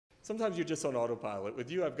sometimes you're just on autopilot. With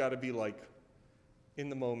you, I've got to be like in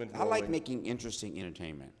the moment. I like making interesting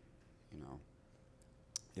entertainment, you know.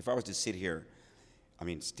 If I was to sit here,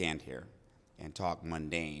 stand here and talk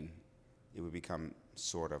mundane, it would become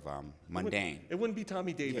sort of mundane. It wouldn't be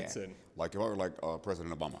Tommy Davidson. Yeah. Like if I were like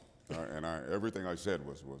President Obama, and everything I said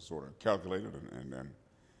was sort of calculated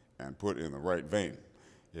and put in the right vein.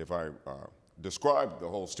 If I described the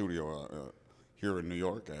whole studio here in New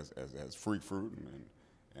York as freak fruit,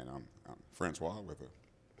 and Francois with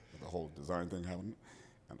the whole design thing happening,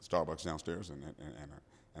 and the Starbucks downstairs,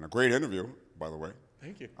 and a great interview, by the way.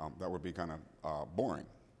 Thank you. That would be kind of boring.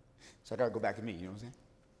 So I gotta go back to me, you know what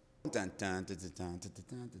I'm saying?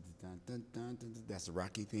 That's the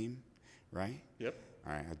Rocky theme, right? Yep.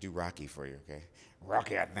 All right, I'll do Rocky for you, okay?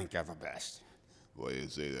 Rocky, I think you're the best. Why do you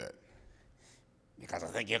say that? Because I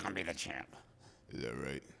think you're gonna be the champ. Is that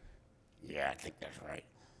right? Yeah, I think that's right.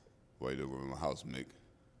 Why you don't go to my house, Mick?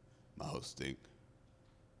 My house stink.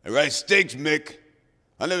 All right, stinks, Mick.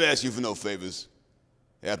 I never ask you for no favors.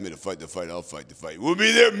 Ask me to fight the fight, I'll fight the fight. We'll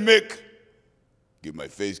be there, Mick. Get my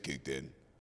face kicked in.